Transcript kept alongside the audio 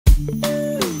The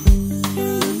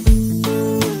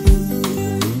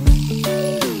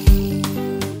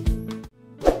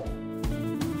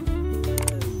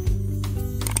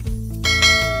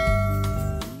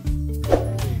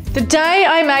day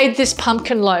I made this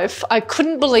pumpkin loaf, I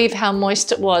couldn't believe how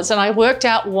moist it was, and I worked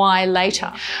out why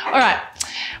later. All right,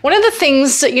 one of the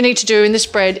things that you need to do in this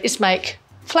bread is make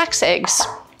flax eggs.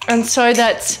 And so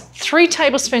that's 3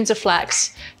 tablespoons of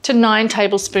flax to 9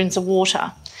 tablespoons of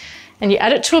water. And you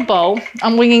add it to a bowl.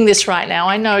 I'm winging this right now.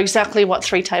 I know exactly what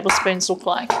 3 tablespoons look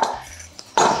like.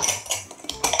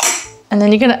 And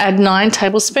then you're gonna add 9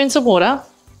 tablespoons of water,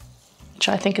 which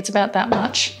I think it's about that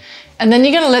much. And then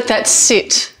you're gonna let that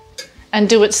sit and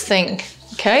do its thing,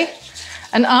 okay?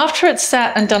 And after it's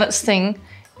sat and done its thing,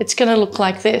 it's gonna look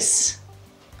like this.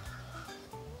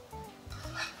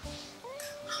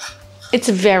 It's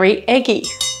very eggy,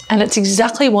 and it's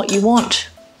exactly what you want.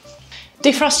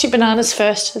 Defrost your bananas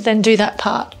first, then do that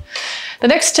part. The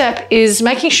next step is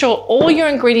making sure all your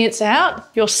ingredients are out,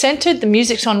 you're centered, the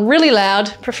music's on really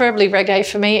loud, preferably reggae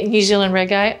for me, New Zealand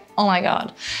reggae. Oh my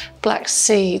God. Black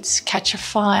Seeds, Catch a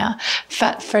Fire,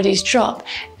 Fat Freddy's Drop,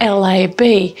 LAB,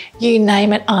 you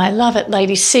name it, I love it.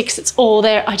 Lady Six, it's all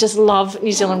there. I just love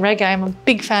New Zealand reggae. I'm a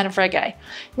big fan of reggae.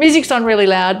 Music's on really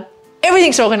loud,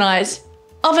 everything's organized,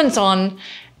 oven's on,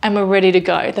 and we're ready to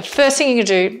go. The first thing you can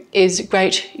do is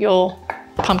grate your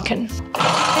pumpkin.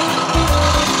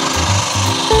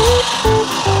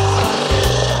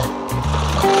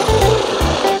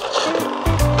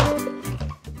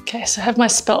 Okay, so I have my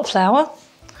spelt flour,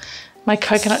 my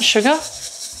coconut sugar,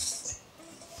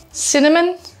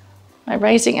 cinnamon, my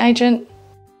raising agent,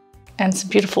 and some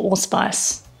beautiful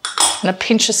allspice, and a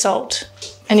pinch of salt.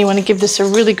 And you want to give this a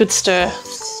really good stir.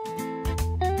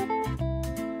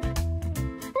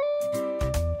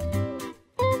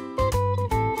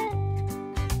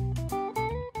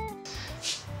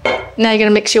 Now you're going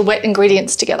to mix your wet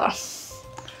ingredients together.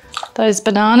 Those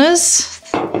bananas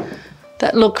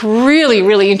that look really,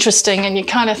 really interesting, and you're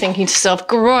kind of thinking to yourself,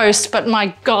 gross, but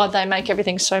my God, they make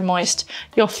everything so moist.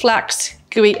 Your flax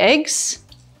gooey eggs,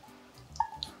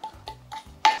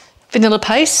 vanilla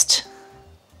paste,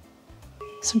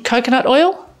 some coconut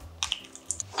oil,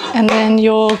 and then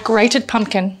your grated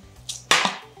pumpkin.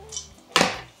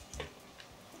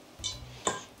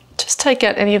 Just take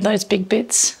out any of those big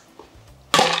bits.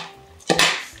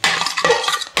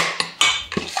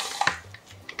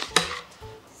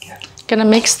 Gonna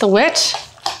mix the wet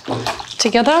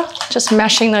together, just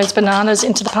mashing those bananas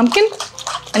into the pumpkin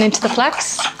and into the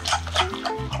flax.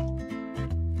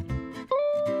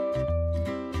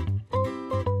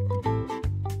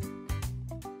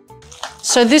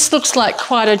 So this looks like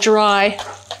quite a dry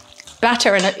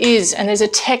batter, and it is, and there's a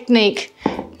technique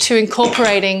to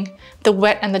incorporating the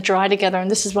wet and the dry together, and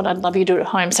this is what I'd love you to do at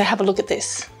home, so have a look at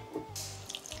this.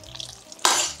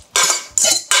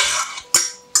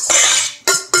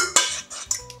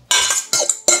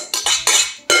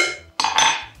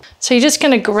 So you're just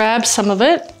going to grab some of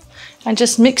it and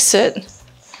just mix it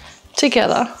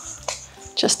together,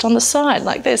 just on the side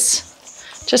like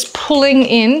this. Just pulling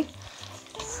in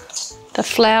the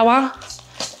flour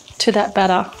to that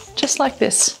batter, just like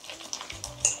this.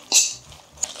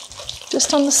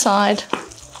 Just on the side,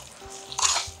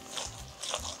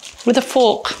 with a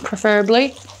fork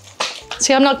preferably.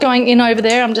 See, I'm not going in over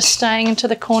there, I'm just staying into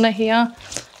the corner here,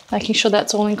 making sure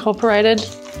that's all incorporated.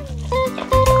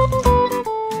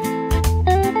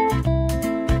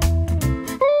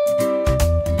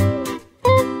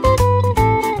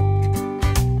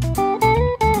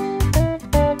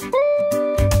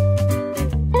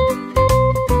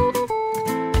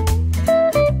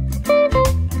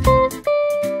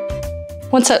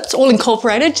 Once that's all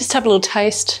incorporated, just have a little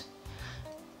taste.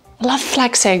 I love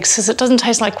flax eggs because it doesn't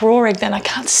taste like raw egg then. I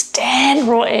can't stand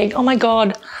raw egg. Oh my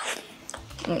God.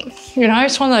 You know,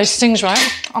 it's one of those things, right?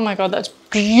 Oh my God, that's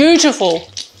beautiful.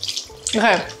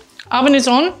 Okay, oven is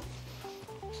on,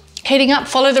 heating up.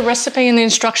 Follow the recipe and the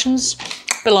instructions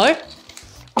below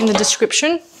in the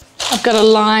description. I've got a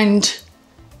lined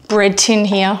bread tin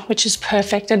here, which is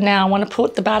perfect. And now I want to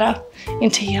put the batter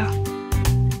into here.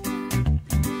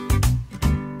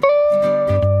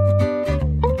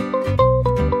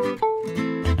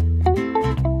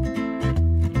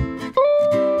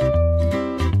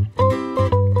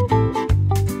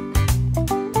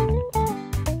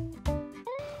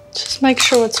 Make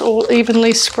sure it's all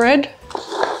evenly spread.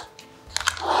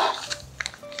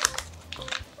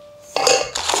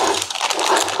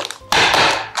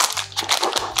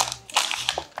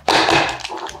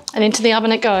 And into the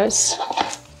oven it goes.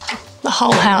 The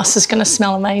whole house is going to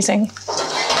smell amazing.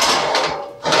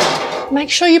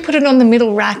 Make sure you put it on the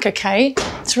middle rack, okay?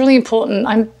 It's really important.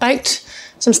 I baked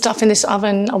some stuff in this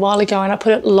oven a while ago and I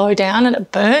put it low down and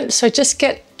it burnt. So just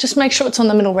make sure it's on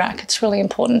the middle rack. It's really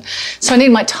important. So I need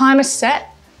my timer set.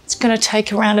 It's going to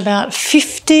take around about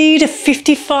 50 to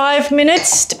 55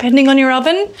 minutes, depending on your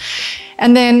oven.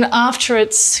 And then after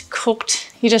it's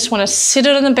cooked, you just want to sit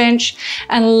it on the bench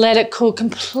and let it cool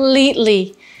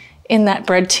completely in that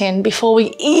bread tin before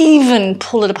we even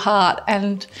pull it apart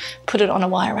and put it on a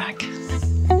wire rack.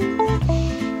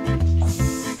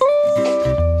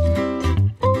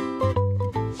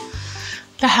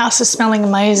 The house is smelling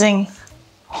amazing.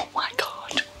 Oh my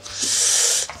God.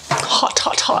 Hot,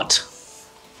 hot, hot.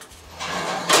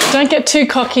 Don't get too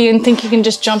cocky and think you can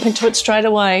just jump into it straight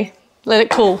away. Let it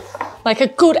cool. Like a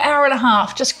good hour and a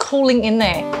half, just cooling in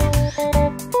there.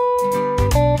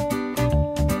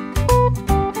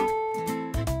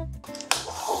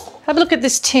 Have a look at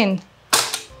this tin.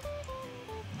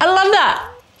 I love that.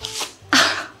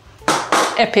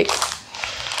 Epic.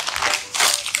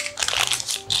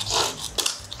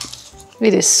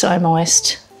 It is so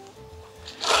moist.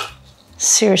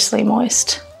 Seriously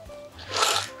moist.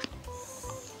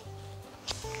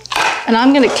 And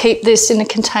I'm going to keep this in a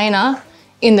container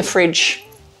in the fridge.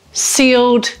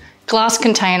 Sealed glass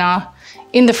container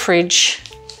in the fridge.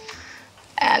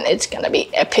 And it's going to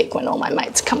be epic when all my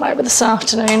mates come over this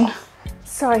afternoon.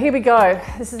 So here we go.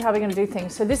 This is how we're going to do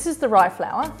things. So this is the rye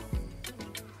flour.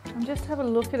 And just have a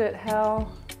look at it, how,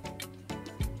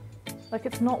 like,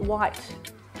 it's not white.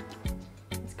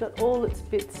 It's got all its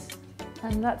bits.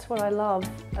 And that's what I love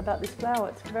about this flour.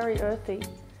 It's very earthy.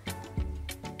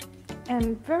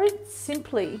 And very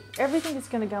simply, everything is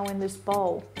going to go in this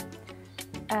bowl.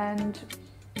 And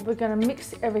we're going to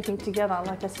mix everything together,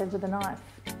 like I said, with a knife.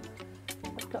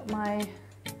 I've got my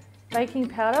baking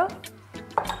powder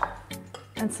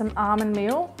and some almond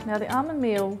meal. Now the almond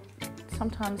meal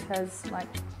sometimes has like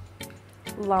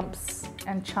lumps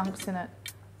and chunks in it.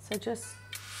 So just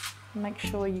make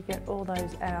sure you get all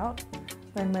those out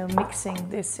when we're mixing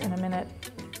this in a minute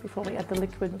before we add the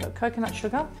liquid. We've got coconut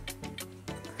sugar.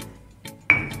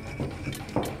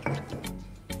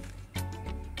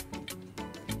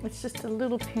 It's just a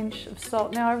little pinch of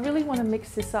salt. Now I really want to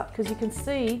mix this up because you can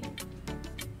see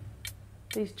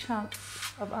these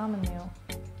chunks of almond meal.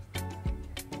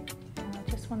 And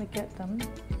I just want to get them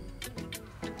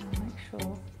and make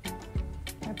sure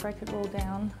I break it all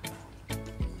down.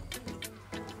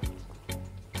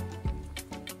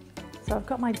 So I've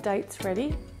got my dates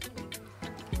ready,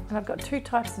 and I've got two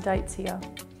types of dates here.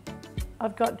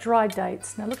 I've got dried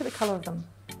dates. Now look at the colour of them.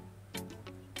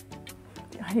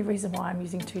 The only reason why I'm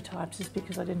using two types is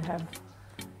because I didn't have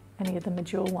any of the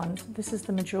medjool ones. This is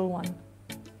the medjool one.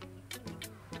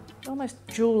 Almost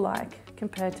jewel-like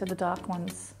compared to the dark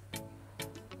ones.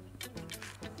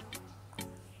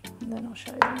 And then I'll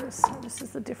show you this. So this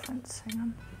is the difference. Hang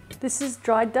on. This is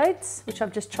dried dates, which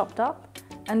I've just chopped up,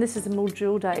 and this is a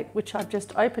medjool date, which I've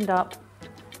just opened up,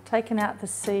 taken out the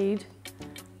seed,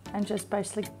 and just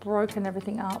basically broken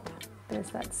everything up. There's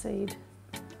that seed.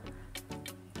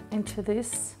 Into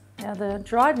this. Now the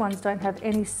dried ones don't have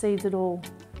any seeds at all.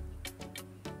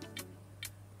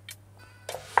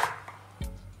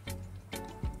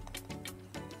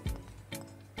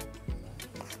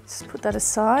 Just put that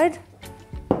aside.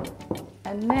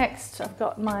 And next I've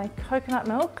got my coconut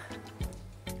milk.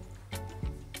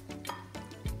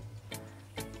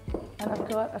 And I've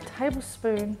got a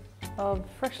tablespoon of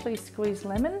freshly squeezed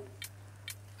lemon.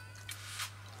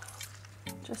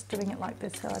 Just doing it like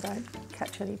this so I don't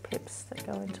catch any pips that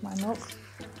go into my milk.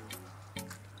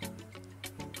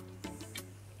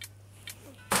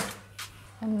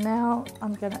 And now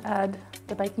I'm going to add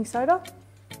the baking soda.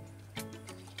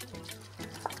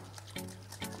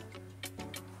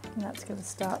 And that's going to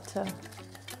start to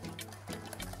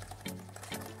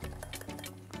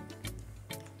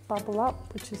bubble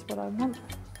up, which is what I want.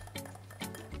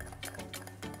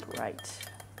 Great.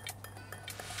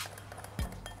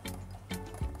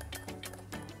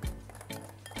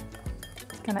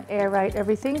 Going to aerate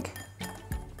everything.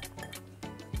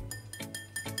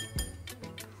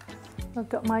 I've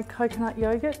got my coconut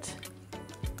yogurt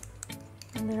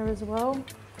in there as well.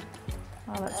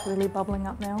 Oh, that's really bubbling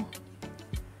up now.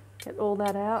 Get all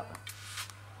that out.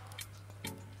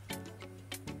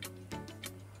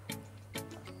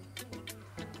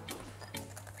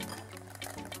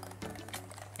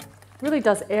 Really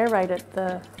does aerate it,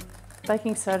 the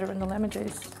baking soda and the lemon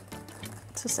juice.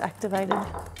 It's just activated.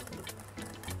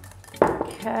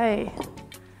 Okay,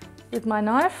 with my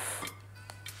knife,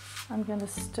 I'm going to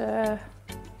stir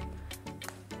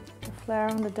the flour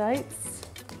and the dates.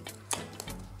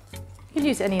 You can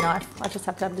use any knife, I just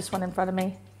have to have this one in front of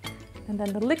me. And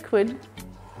then the liquid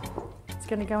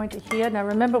going to go into here. Now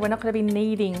remember, we're not going to be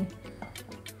kneading.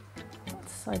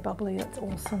 It's so bubbly, that's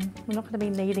awesome. We're not going to be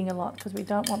kneading a lot because we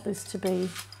don't want this to be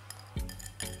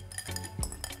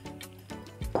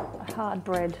a hard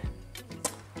bread.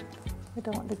 We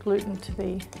don't want the gluten to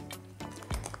be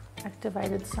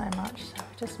activated so much. So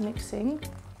we're just mixing.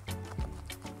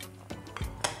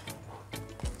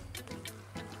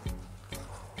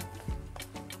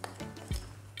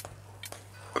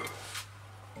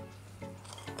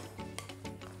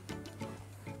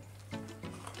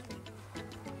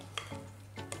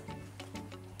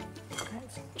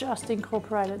 Just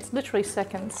incorporated, it's literally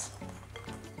seconds.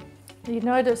 You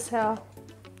notice how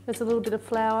there's a little bit of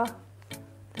flour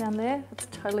down there? That's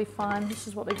totally fine. This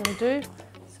is what we're going to do.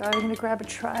 So I'm going to grab a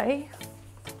tray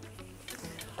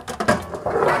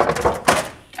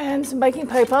and some baking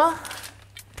paper,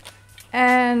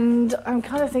 and I'm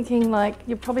kind of thinking, like,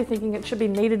 you're probably thinking it should be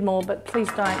kneaded more, but please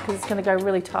don't, because it's going to go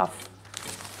really tough.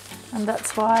 And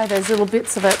that's why there's little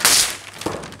bits of it,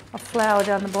 of flour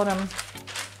down the bottom.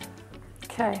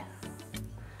 Okay,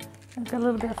 I've got a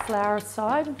little bit of flour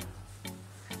aside.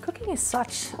 Cooking is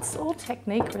such, it's all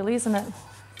technique really, isn't it?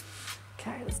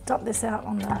 Okay, let's dump this out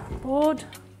on the board.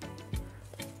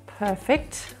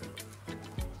 Perfect.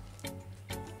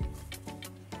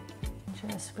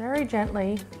 Just very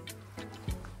gently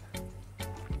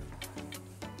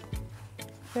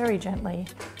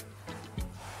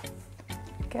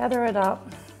gather it up.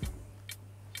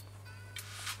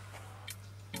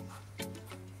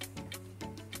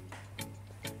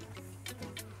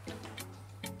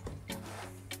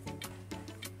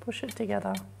 Push it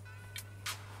together.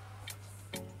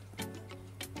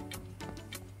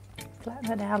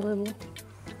 Flatten it out a little.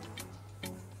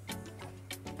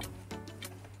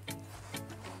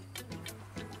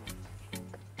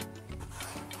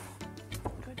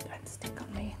 Good, don't stick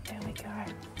on me. There we go.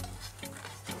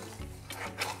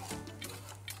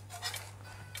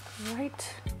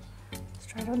 Great.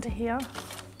 Straight onto here.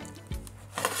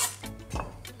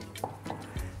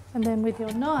 And then with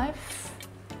your knife,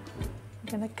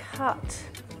 I'm going to cut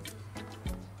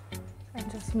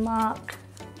and just mark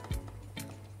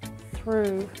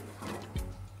through.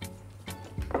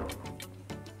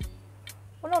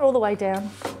 Well, not all the way down.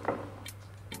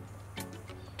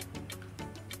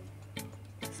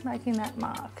 Just making that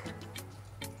mark.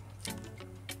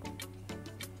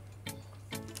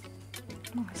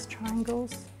 Nice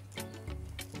triangles.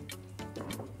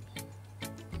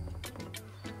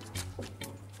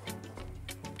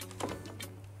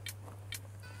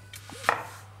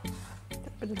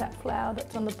 Bit of that flour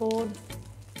that's on the board,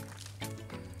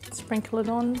 sprinkle it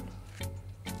on.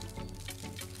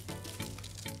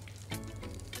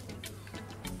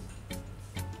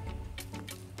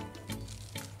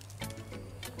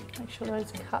 Make sure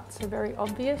those cuts are very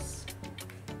obvious.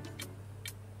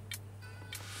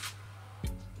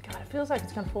 God, it feels like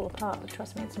it's going to fall apart, but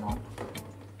trust me, it's not.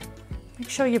 Make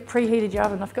sure you've preheated your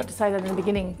oven. I forgot to say that in the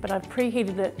beginning, but I've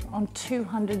preheated it on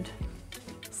 200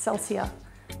 Celsius,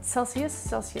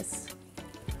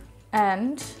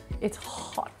 and it's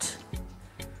hot.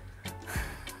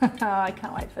 I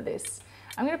can't wait for this.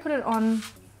 I'm going to put it on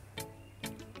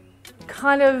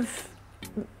kind of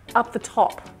up the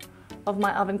top of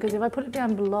my oven, because if I put it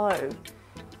down below,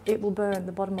 it will burn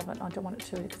the bottom of it. I don't want it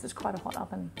to, because it's quite a hot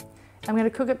oven. I'm going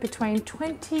to cook it between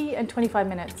 20 and 25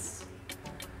 minutes.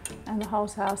 And the whole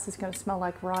house is going to smell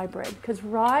like rye bread, because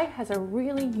rye has a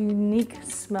really unique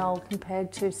smell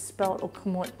compared to spelt or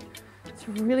kumut. It's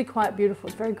really quite beautiful.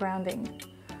 It's very grounding.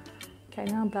 Okay,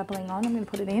 now I'm bubbling on. I'm going to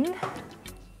put it in.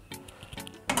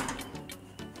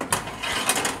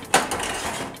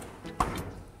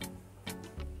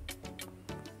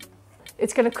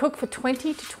 It's going to cook for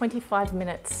 20 to 25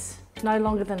 minutes, no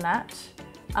longer than that.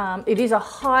 It is a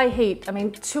high heat. I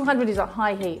mean, 200 is a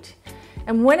high heat.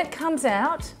 And when it comes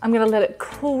out, I'm going to let it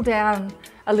cool down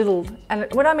a little.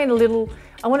 And when I mean a little,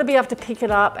 I want to be able to pick it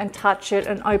up and touch it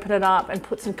and open it up and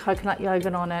put some coconut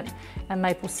yogurt on it and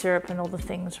maple syrup and all the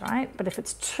things, right? But if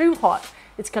it's too hot,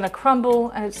 it's going to crumble,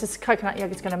 and it's just coconut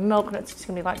yogurt's going to melt, and it's just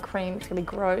going to be like cream. It's going to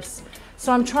be gross.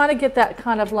 So I'm trying to get that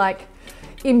kind of like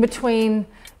in between,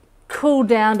 cool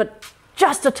down, but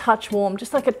just a touch warm,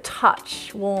 just like a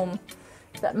touch warm,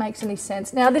 if that makes any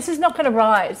sense. Now, this is not going to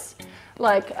rise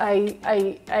like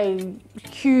a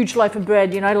huge loaf of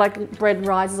bread, you know, like bread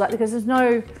rises like, because there's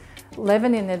no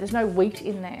leaven in there, there's no wheat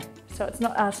in there. So it's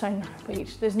not, no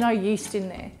wheat, there's no yeast in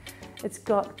there. It's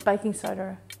got baking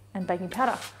soda and baking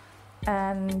powder.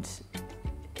 And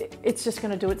it's just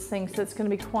going to do its thing. So it's going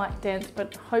to be quite dense,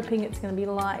 but hoping it's going to be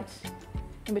light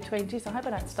in between. Geez, I hope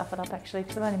I don't stuff it up actually,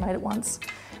 because I've only made it once.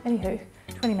 Anywho,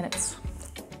 20 minutes.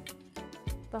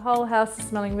 The whole house is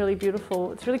smelling really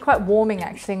beautiful. It's really quite warming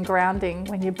actually and grounding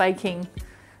when you're baking,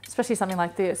 especially something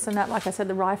like this. And that, like I said,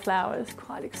 the rye flour is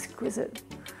quite exquisite.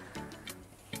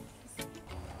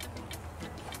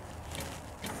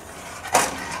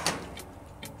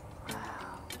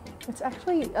 It's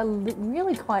actually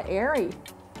really quite airy,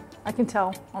 I can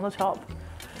tell on the top,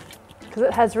 because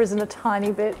it has risen a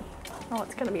tiny bit. Oh,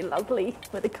 it's gonna be lovely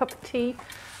with a cup of tea.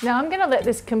 Now I'm gonna let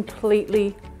this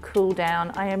completely cool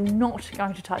down. I am not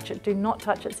going to touch it. Do not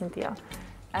touch it, Cynthia.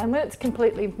 And when it's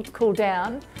completely cooled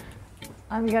down,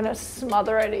 I'm gonna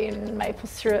smother it in maple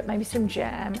syrup, maybe some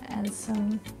jam and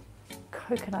some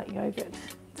coconut yogurt.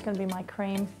 It's gonna be my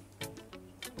cream.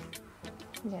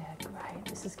 Yeah, great.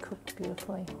 This is cooked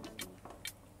beautifully.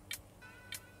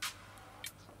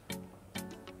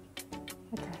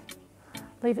 Okay,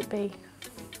 leave it be.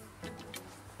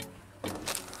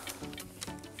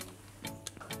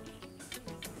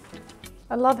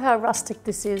 I love how rustic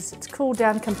this is. It's cooled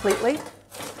down completely.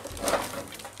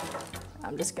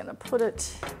 I'm just gonna put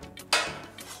it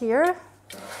here.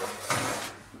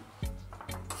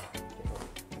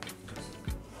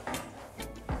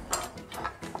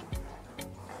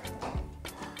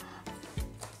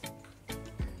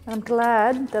 I'm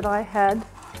glad that I had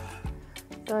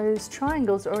those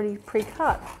triangles already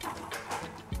pre-cut.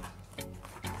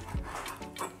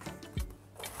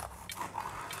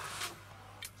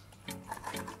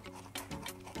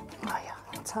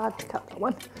 It's hard to cut that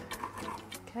one.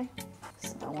 Okay,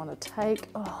 so I want to take,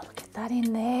 oh, look at that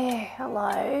in there,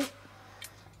 hello.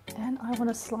 And I want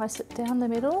to slice it down the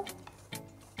middle.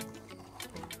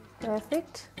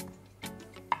 Perfect.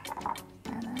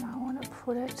 And then I want to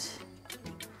put it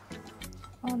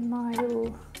on my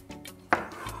little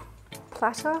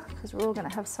platter, because we're all going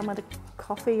to have some with a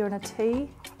coffee or in a tea.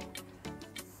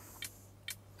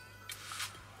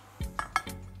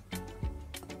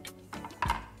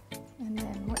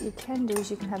 You can do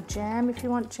is you can have jam if you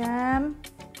want jam.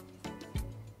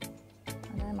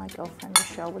 I know my girlfriend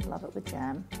Michelle would love it with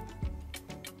jam.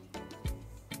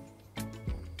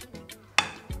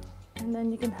 And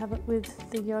then you can have it with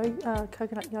the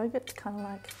coconut yogurt. It's kind of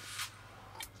like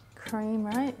cream,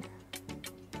 right?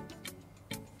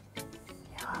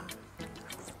 Yum.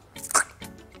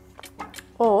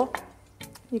 Or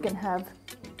you can have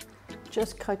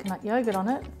just coconut yogurt on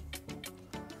it,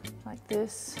 like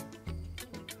this.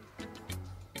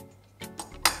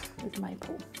 With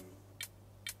maple.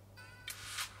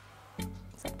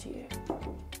 It's up to you. I'm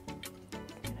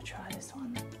gonna try this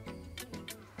one.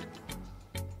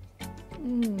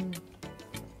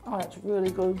 Oh, that's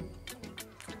really good.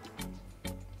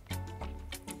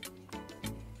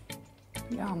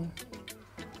 Yum.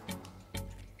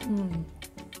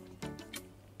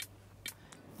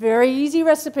 Very easy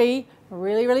recipe,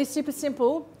 really super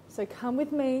simple. So come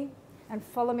with me and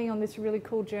follow me on this really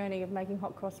cool journey of making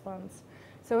hot cross buns.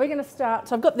 So we're going to start,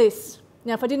 so I've got this.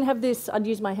 Now if I didn't have this, I'd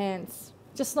use my hands.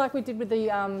 Just like we did with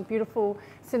the beautiful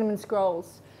cinnamon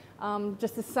scrolls.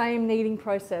 Just the same kneading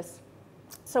process.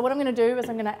 So what I'm going to do is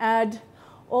I'm going to add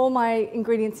all my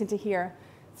ingredients into here.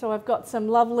 So I've got some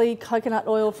lovely coconut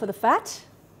oil for the fat.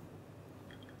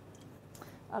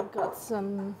 I've got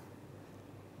some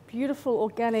beautiful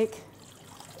organic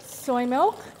soy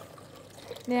milk.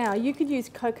 Now you could use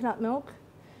coconut milk.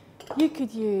 You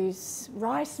could use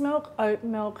rice milk, oat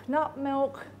milk, nut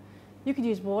milk. You could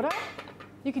use water.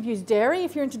 You could use dairy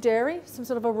if you're into dairy, some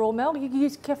sort of a raw milk. You could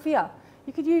use kefir.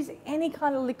 You could use any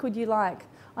kind of liquid you like.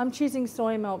 I'm choosing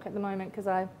soy milk at the moment because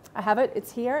I have it.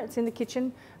 It's here. It's in the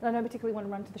kitchen. And I don't particularly want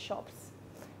to run to the shops.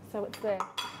 So it's there.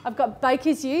 I've got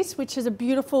baker's yeast, which is a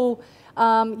beautiful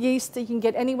yeast that you can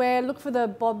get anywhere. Look for the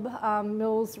Bob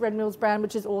Mills, Red Mills brand,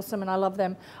 which is awesome, and I love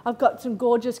them. I've got some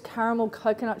gorgeous caramel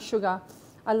coconut sugar.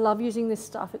 I love using this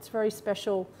stuff. It's very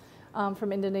special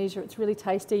from Indonesia. It's really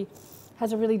tasty.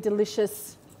 Has a really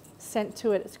delicious scent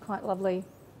to it. It's quite lovely.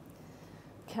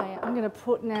 Okay, I'm going to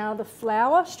put now the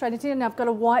flour straight into it. Now I've got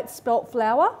a white spelt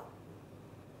flour.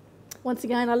 Once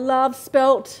again, I love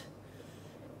spelt.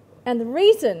 And the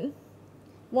reason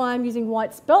why I'm using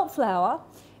white spelt flour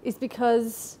is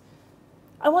because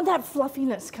I want that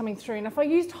fluffiness coming through. And if I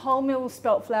used wholemeal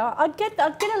spelt flour, I'd get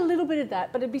a little bit of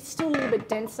that, but it'd be still a little bit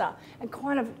denser and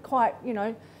quite, you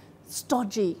know,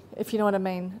 stodgy, if you know what I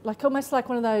mean. Like almost like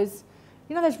one of those,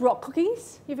 you know those rock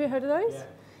cookies? You've ever heard of those? Yeah.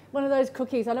 One of those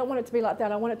cookies. I don't want it to be like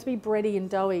that. I want it to be bready and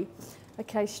doughy.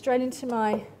 Okay, straight into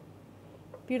my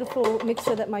beautiful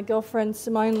mixer that my girlfriend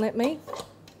Simone lent me.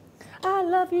 I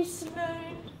love you,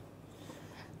 Simone.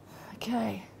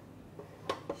 Okay,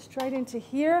 straight into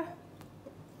here.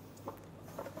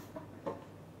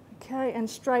 Okay, and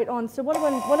straight on. So what I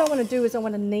want to do is I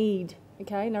want to knead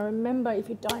Okay, now remember, if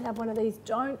you don't have one of these,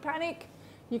 don't panic.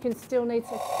 You can still need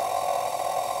some.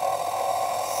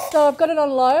 So I've got it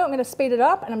on low. I'm going to speed it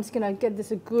up, and I'm just going to get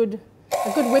this a good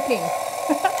whipping.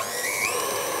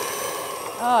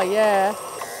 Oh yeah.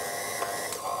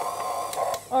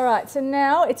 All right, so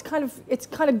now it's kind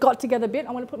of got together a bit.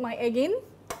 I want to put my egg in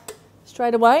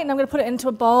straight away, and I'm going to put it into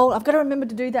a bowl. I've got to remember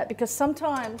to do that because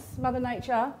sometimes Mother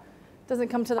Nature doesn't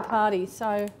come to the party.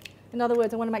 So in other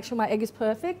words, I want to make sure my egg is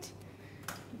perfect.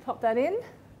 Pop that in.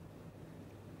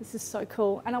 This is so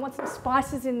cool. And I want some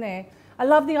spices in there. I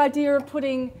love the idea of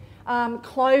putting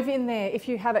clove in there if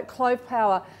you have it. Clove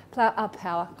power.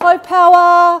 Clove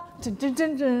power. Dun, dun,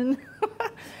 dun, dun.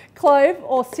 Clove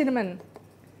or cinnamon.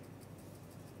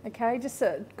 Okay, just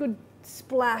a good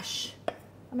splash.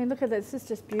 I mean, look at this. This is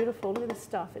just beautiful. Look at this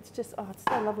stuff. It's just, oh, it's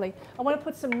so lovely. I want to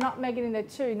put some nutmeg in there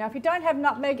too. Now, if you don't have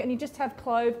nutmeg and you just have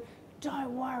clove,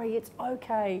 don't worry. It's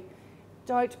okay.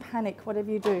 Don't panic,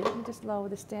 whatever you do. Let me just lower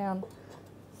this down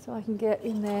so I can get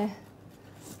in there.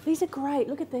 These are great.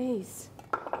 Look at these.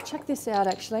 Check this out,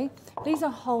 actually. These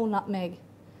are whole nutmeg.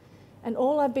 And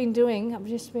all I've been doing, I've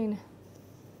just been,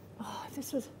 oh, if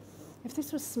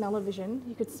this was smell-o-vision,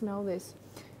 you could smell this.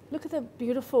 Look at the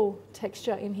beautiful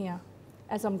texture in here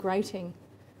as I'm grating.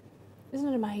 Isn't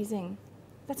it amazing?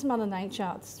 That's Mother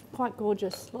Nature. It's quite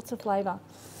gorgeous. Lots of flavour.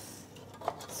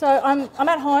 So I'm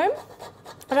at home.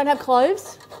 I don't have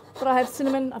cloves, but I have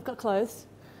cinnamon. I've got cloves.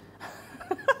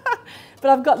 But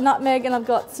I've got nutmeg and I've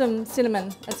got some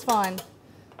cinnamon. It's fine.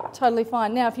 Totally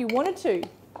fine. Now, if you wanted to,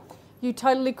 you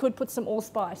totally could put some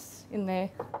allspice in there.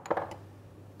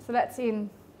 So that's in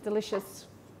delicious.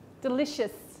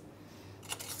 Delicious.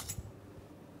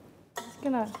 Just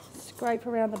going to scrape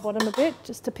around the bottom a bit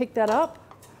just to pick that up.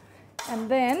 And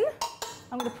then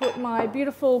I'm going to put my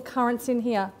beautiful currants in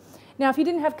here. Now, if you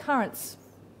didn't have currants,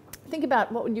 think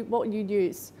about what would you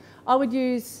use. I would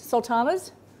use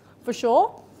sultanas for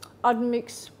sure. I'd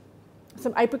mix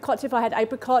some apricots if I had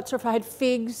apricots or if I had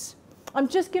figs. I'm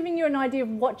just giving you an idea of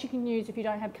what you can use if you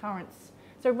don't have currants.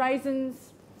 So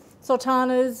raisins,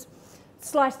 sultanas,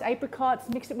 sliced apricots,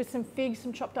 mix it with some figs,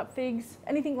 some chopped up figs,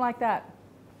 anything like that.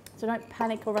 So don't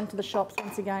panic or run to the shops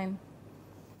once again.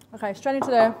 Okay, straight into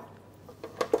there,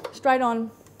 straight on.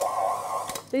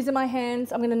 These are my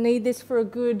hands. I'm going to knead this for a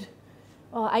good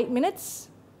 8 minutes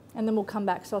and then we'll come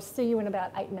back. So I'll see you in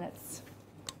about 8 minutes.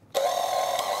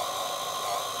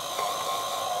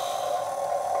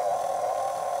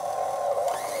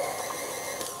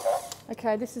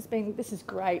 Okay, this is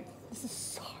great. This is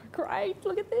so great.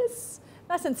 Look at this.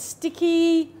 Nice and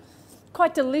sticky,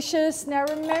 quite delicious. Now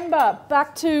remember,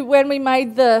 back to when we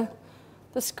made the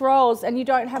scrolls and you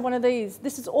don't have one of these.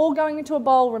 This is all going into a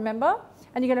bowl, remember?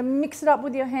 And you're going to mix it up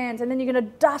with your hands and then you're going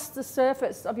to dust the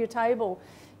surface of your table.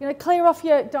 You're going to clear off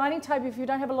your dining table if you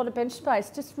don't have a lot of bench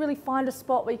space. Just really find a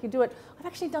spot where you can do it. I've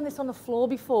actually done this on the floor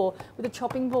before with a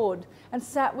chopping board and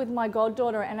sat with my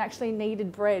goddaughter and actually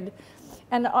kneaded bread.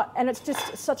 And it's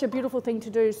just such a beautiful thing to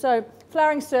do. So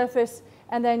flouring surface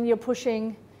and then you're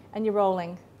pushing and you're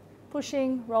rolling.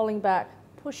 Pushing, rolling back,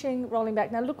 pushing, rolling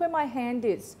back. Now look where my hand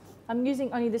is. I'm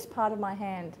using only this part of my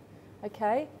hand,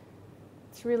 okay?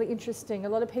 It's really interesting. A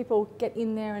lot of people get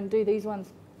in there and do these ones.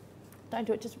 Don't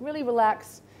do it. Just really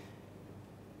relax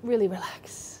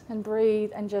and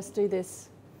breathe and just do this.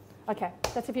 Okay,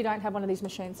 that's if you don't have one of these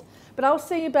machines. But I'll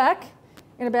see you back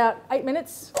in about 8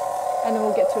 minutes and then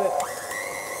we'll get to it.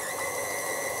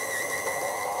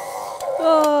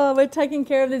 Oh, we're taking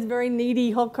care of this very needy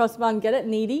hot cross bun. Get it?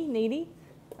 Needy, needy.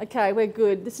 Okay, we're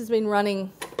good. This has been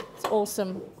running. It's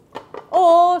awesome.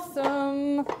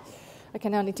 Awesome. Okay,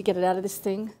 now I need to get it out of this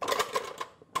thing.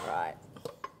 All right.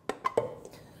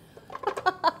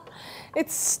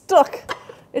 It's stuck.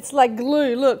 It's like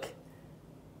glue. Look.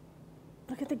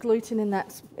 Look at the gluten in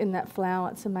that flour.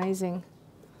 It's amazing.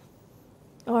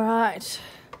 All right.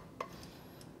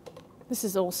 This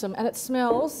is awesome, and it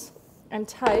smells and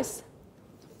tastes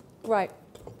great.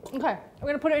 Okay, I'm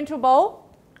going to put it into a bowl.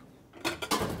 A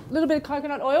little bit of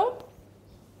coconut oil.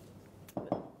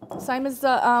 Same as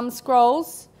the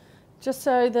scrolls, just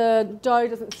so the dough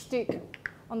doesn't stick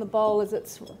on the bowl as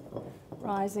it's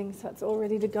rising, so it's all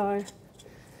ready to go.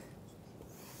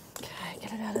 Okay,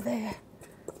 get it out of there.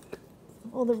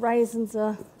 All the raisins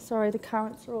are, sorry, the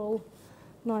currants are all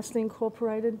nicely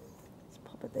incorporated. Let's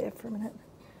pop it there for a minute.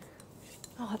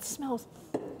 Oh, it smells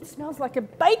like a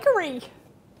bakery.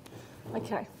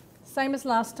 Okay, same as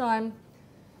last time.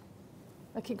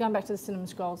 I keep going back to the cinnamon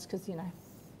scrolls because, you know,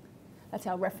 that's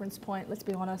our reference point, let's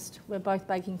be honest. We're both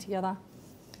baking together.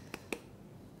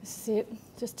 This is it.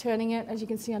 Just turning it, as you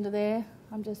can see under there.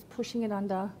 I'm just pushing it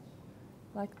under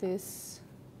like this.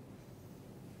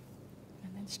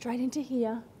 then straight into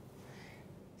here,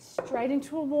 straight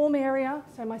into a warm area.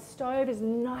 So my stove is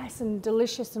nice and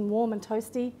delicious and warm and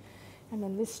toasty. And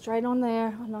then this straight on there,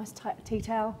 a nice tea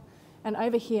towel, and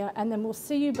over here. And then we'll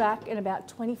see you back in about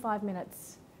 25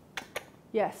 minutes.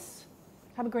 Yes,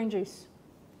 have a green juice,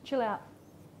 chill out.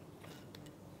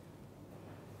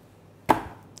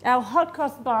 Our hot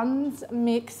cross buns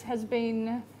mix has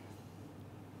been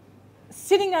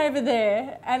sitting over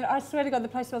there, and I swear to God, the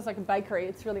place smells like a bakery.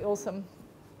 It's really awesome.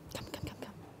 Come.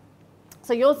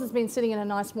 So yours has been sitting in a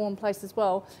nice warm place as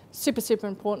well. Super, super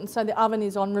important. So the oven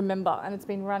is on, remember, and it's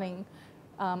been running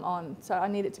on. So I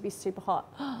need it to be super hot.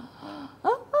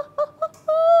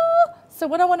 So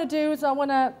what I want to do is I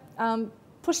want to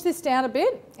push this down a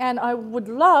bit, and I would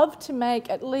love to make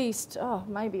at least,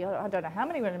 maybe, I don't know how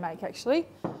many we're going to make actually,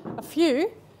 a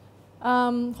few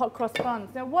hot cross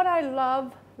buns. Now what I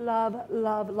love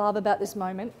about this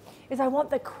moment is I want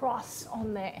the cross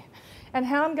on there. And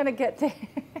how I'm going to get there,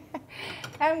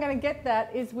 how I'm going to get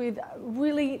that is with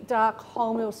really dark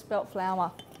wholemeal spelt flour.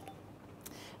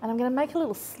 And I'm going to make a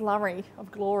little slurry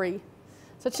of glory.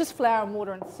 So it's just flour and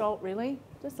water and salt really,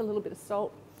 just a little bit of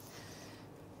salt.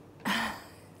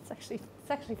 It's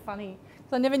actually funny,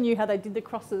 because I never knew how they did the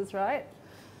crosses, right?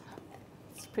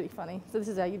 It's pretty funny. So this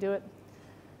is how you do it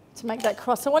to make that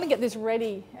cross. So I want to get this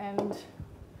ready and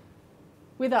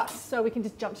with us so we can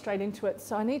just jump straight into it.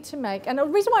 So I need to make, and the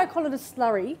reason why I call it a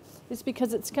slurry is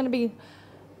because it's going to be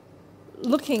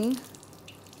looking,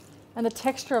 and the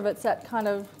texture of it's that kind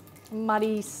of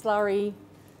muddy, slurry.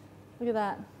 Look at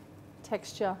that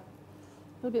texture. A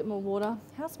little bit more water.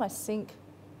 How's my sink?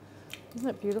 Isn't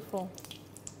it beautiful?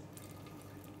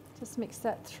 Just mix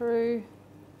that through.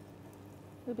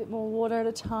 A little bit more water at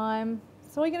a time.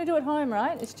 That's all you're going to do at home,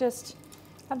 right? It's just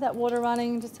have that water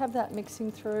running, just have that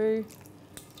mixing through.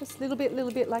 Just a little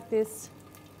bit like this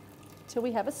till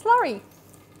we have a slurry.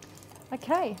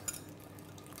 Okay,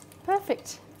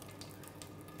 perfect.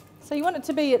 So you want it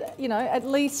to be, at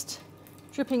least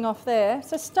dripping off there.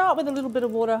 So start with a little bit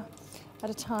of water at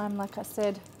a time, like I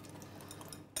said.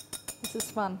 This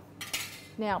is fun.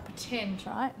 Now pretend,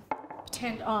 right?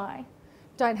 Pretend I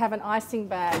don't have an icing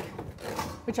bag,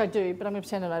 which I do, but I'm going to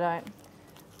pretend that I don't.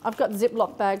 I've got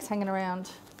Ziploc bags hanging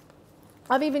around.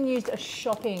 I've even used a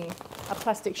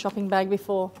plastic shopping bag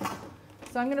before.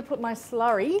 So I'm going to put my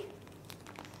slurry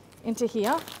into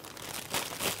here.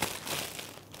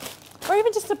 Or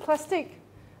even just a plastic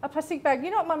bag.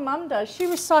 You know what my mum does? She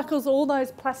recycles all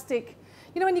those plastic,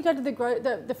 when you go to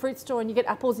the fruit store and you get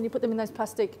apples and you put them in those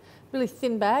plastic, really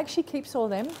thin bags, she keeps all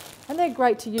them. And they're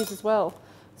great to use as well.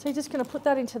 So you're just going to put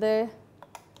that into there.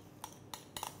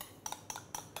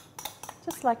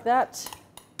 Just like that.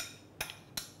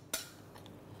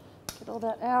 Get all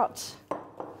that out.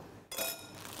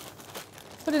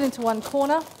 Put it into one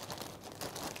corner.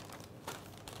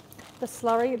 The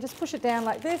slurry, just push it down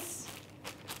like this.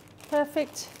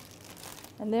 Perfect.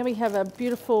 And there we have a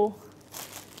beautiful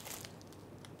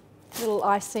little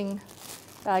icing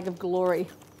bag of glory.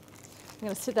 I'm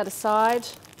going to set that aside.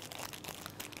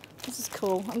 This is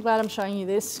cool. I'm glad I'm showing you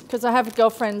this because I have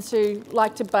girlfriends who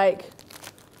like to bake,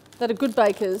 that are good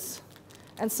bakers,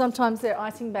 and sometimes their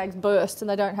icing bags burst and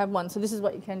they don't have one. So this is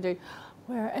what you can do.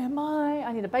 Where am I?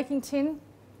 I need a baking tin.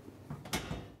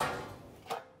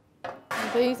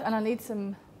 These, and I need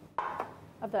some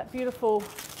of that beautiful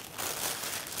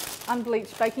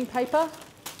unbleached baking paper.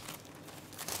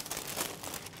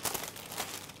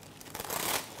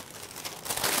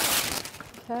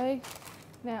 Okay,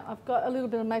 now I've got a little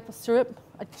bit of maple syrup.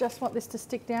 I just want this to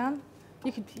stick down.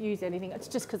 You could use anything, it's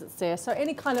just because it's there. So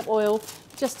any kind of oil,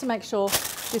 just to make sure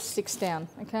this sticks down,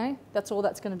 okay? That's all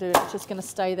that's going to do, it's just going to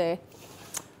stay there.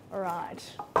 All right,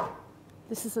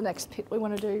 this is the next bit we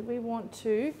want to do. We want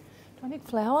to, do I need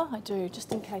flour? I do,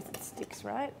 just in case it sticks,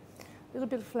 right? A little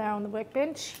bit of flour on the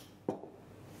workbench.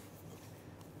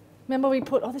 Remember we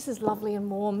put, oh this is lovely and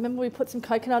warm. Remember we put some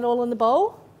coconut oil in the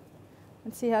bowl?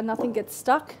 And see how nothing gets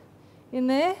stuck in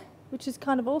there, which is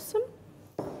kind of awesome.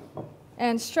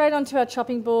 And straight onto our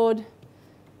chopping board,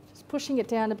 just pushing it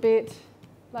down a bit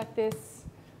like this.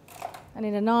 I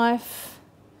need a knife,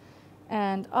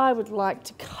 and I would like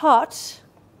to cut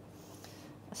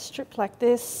a strip like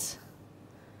this.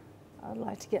 I'd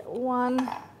like to get one.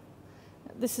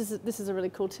 This is a really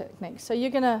cool technique. So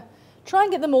you're going to try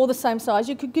and get them all the same size.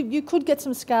 You could get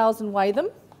some scales and weigh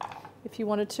them if you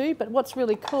wanted to, but what's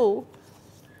really cool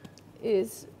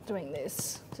is doing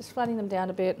this, just flattening them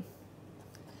down a bit.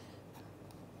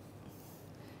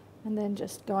 And then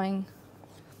just going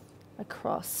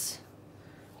across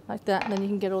like that, and then you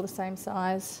can get all the same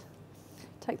size.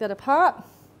 Take that apart.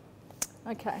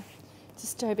 Okay,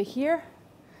 just over here.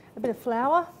 a bit of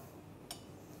flour.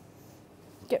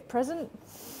 Get present.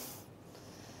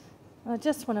 I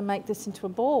just want to make this into a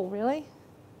ball, really.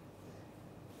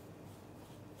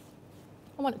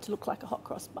 I want it to look like a hot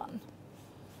cross bun.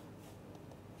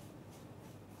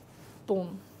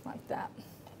 Boom, like that.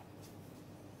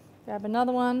 Grab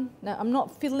another one. Now, I'm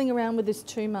not fiddling around with this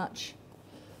too much.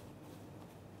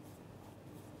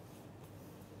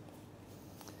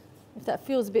 If that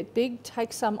feels a bit big,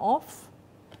 take some off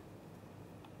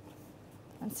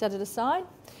and set it aside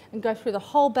and go through the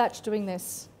whole batch doing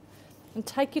this. And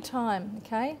take your time,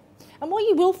 okay? And what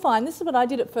you will find, this is what I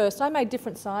did at first, I made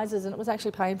different sizes and it was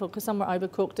actually painful because some were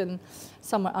overcooked and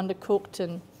some were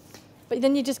undercooked. But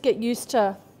then you just get used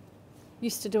to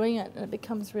doing it and it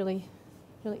becomes really,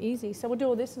 really easy. So we'll do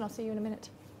all this and I'll see you in a minute.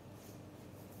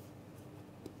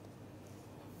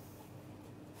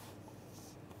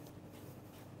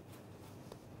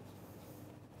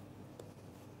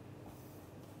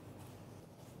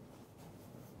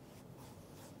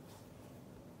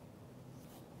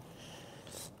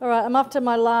 All right, I'm up to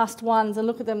my last ones and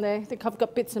look at them there. I think I've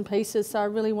got bits and pieces, so I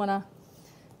really want to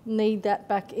knead that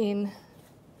back in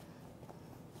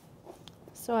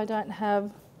so I don't have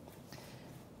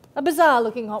a bizarre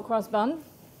looking hot cross bun.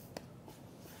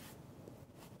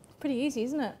 Pretty easy,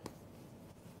 isn't it?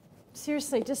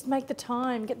 Seriously, just make the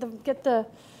time, get the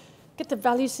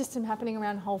value system happening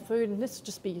around whole food, and this will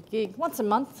just be your gig. Once a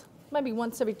month, maybe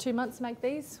once every 2 months make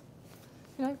these.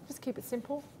 You know, just keep it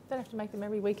simple. Don't have to make them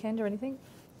every weekend or anything.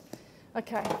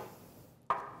 Okay,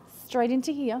 straight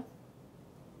into here.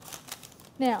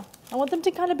 Now, I want them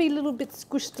to kind of be a little bit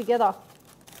squished together.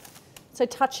 So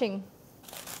touching,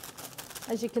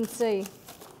 as you can see.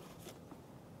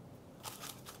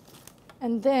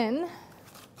 And then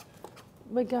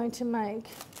we're going to make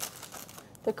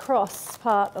the cross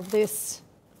part of this.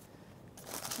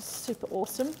 Just super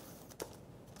awesome.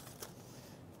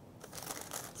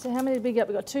 So how many did we get?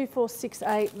 We got 2, 4, 6,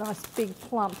 8 nice big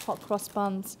plump hot cross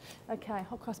buns. Okay,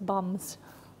 hot cross bums.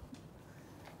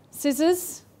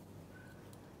 Scissors,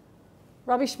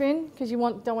 rubbish bin, because you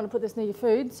don't want to put this near your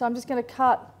food. So I'm just going to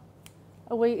cut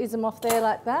a wee ism off there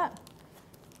like that.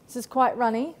 This is quite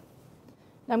runny.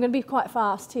 Now I'm going to be quite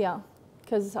fast here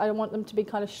because I want them to be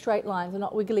kind of straight lines and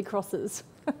not wiggly crosses.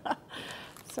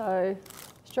 So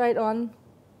straight on.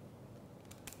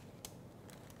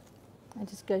 And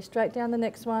just go straight down the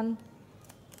next one.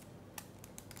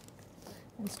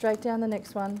 And straight down the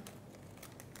next one.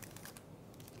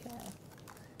 Okay,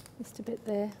 just a bit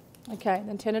there. Okay,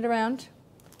 then turn it around.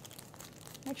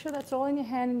 Make sure that's all in your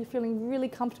hand and you're feeling really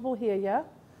comfortable here, yeah?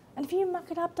 And if you muck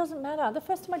it up, doesn't matter. The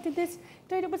first time I did this,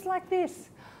 dude, it was like this.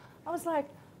 I was like,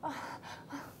 oh.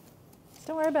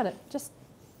 Don't worry about it. Just,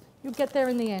 you'll get there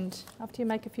in the end after you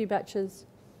make a few batches.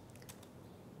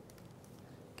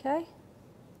 Okay?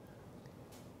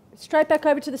 Straight back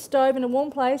over to the stove in a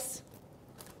warm place,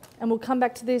 and we'll come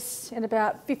back to this in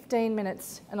about 15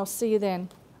 minutes, and I'll see you then.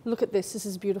 Look at this. This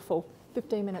is beautiful.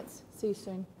 15 minutes. See you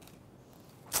soon.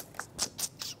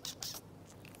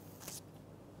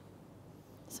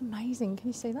 It's amazing. Can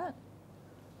you see that?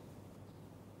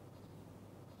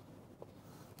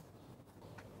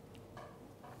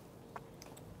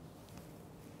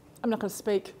 I'm not going to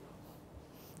speak.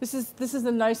 This is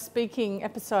the no speaking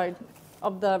episode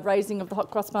of the raising of the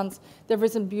hot cross buns. They've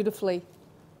risen beautifully.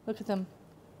 Look at them.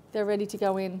 They're ready to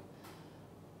go in.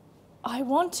 I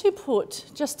want to put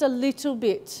just a little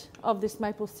bit of this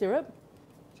maple syrup,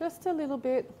 just a little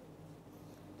bit.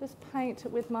 Just paint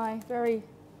it with my very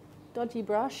dodgy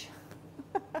brush.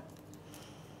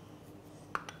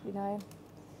 You know,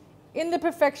 in the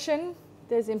perfection,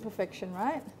 there's imperfection,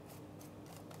 right?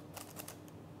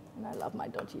 And I love my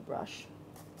dodgy brush.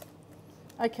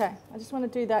 Okay, I just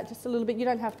want to do that just a little bit. You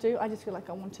don't have to, I just feel like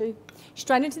I want to.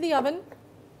 Straight into the oven,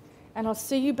 and I'll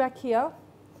see you back here,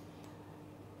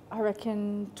 I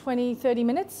reckon 20, 30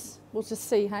 minutes. We'll just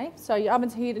see, hey? So your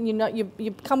oven's heated and you know,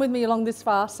 you've come with me along this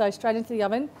far, so straight into the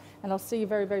oven, and I'll see you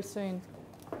very, very soon.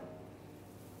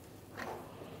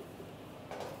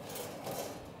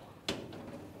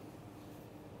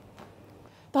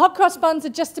 The hot cross buns are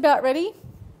just about ready.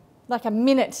 Like a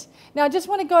minute. Now I just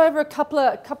want to go over a couple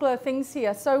of things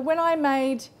here. So when I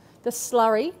made the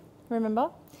slurry, remember,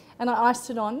 and I iced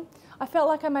it on, I felt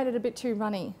like I made it a bit too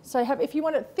runny. So if you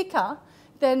want it thicker,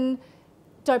 then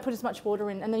don't put as much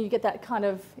water in, and then you get that kind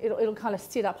of, it'll kind of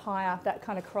sit up higher, that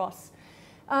kind of cross.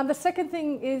 The second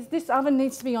thing is this oven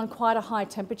needs to be on quite a high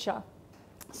temperature.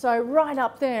 So right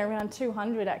up there, around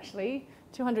 200 actually,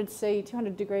 200°C,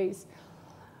 200 degrees.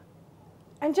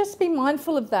 And just be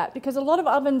mindful of that because a lot of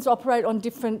ovens operate on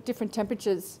different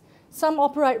temperatures. Some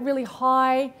operate really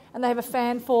high and they have a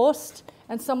fan forced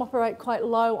and some operate quite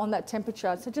low on that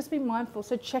temperature. So just be mindful.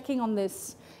 So checking on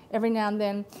this every now and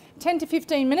then. 10 to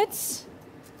 15 minutes.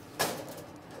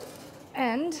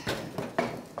 And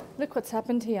look what's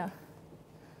happened here.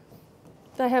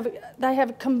 They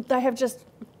have just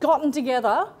gotten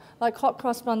together like hot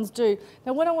cross buns do.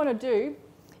 Now what I want to do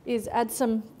is add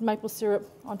some maple syrup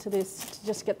onto this to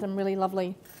just get them really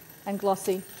lovely and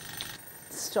glossy.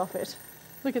 Stop it.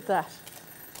 Look at that.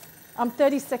 I'm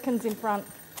 30 seconds in front.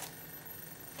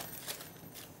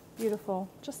 Beautiful,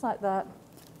 just like that.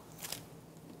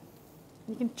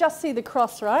 You can just see the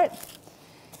cross, right?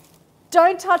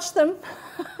 Don't touch them.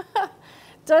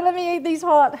 Don't let me eat these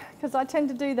hot, because I tend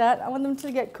to do that. I want them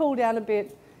to get cooled down a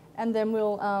bit, and then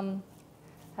we'll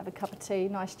have a cup of tea,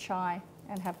 nice chai,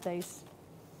 and have these.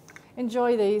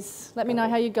 Enjoy these. Let me know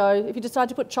how you go. If you decide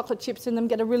to put chocolate chips in them,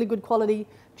 get a really good quality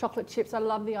chocolate chips. I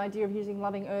love the idea of using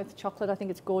Loving Earth chocolate. I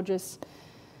think it's gorgeous.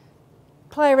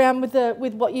 Play around with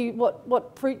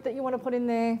what fruit that you want to put in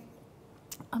there.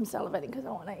 I'm salivating because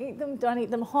I want to eat them. Don't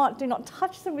eat them hot. Do not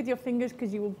touch them with your fingers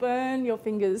because you will burn your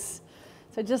fingers.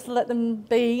 So just let them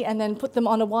be and then put them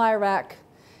on a wire rack.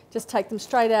 Just take them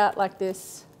straight out like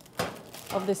this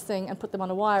of this thing and put them on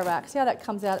a wire rack. See how that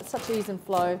comes out? It's such ease and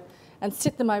flow. And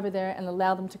sit them over there and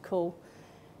allow them to cool.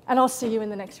 And I'll see you in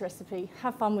the next recipe.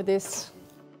 Have fun with this.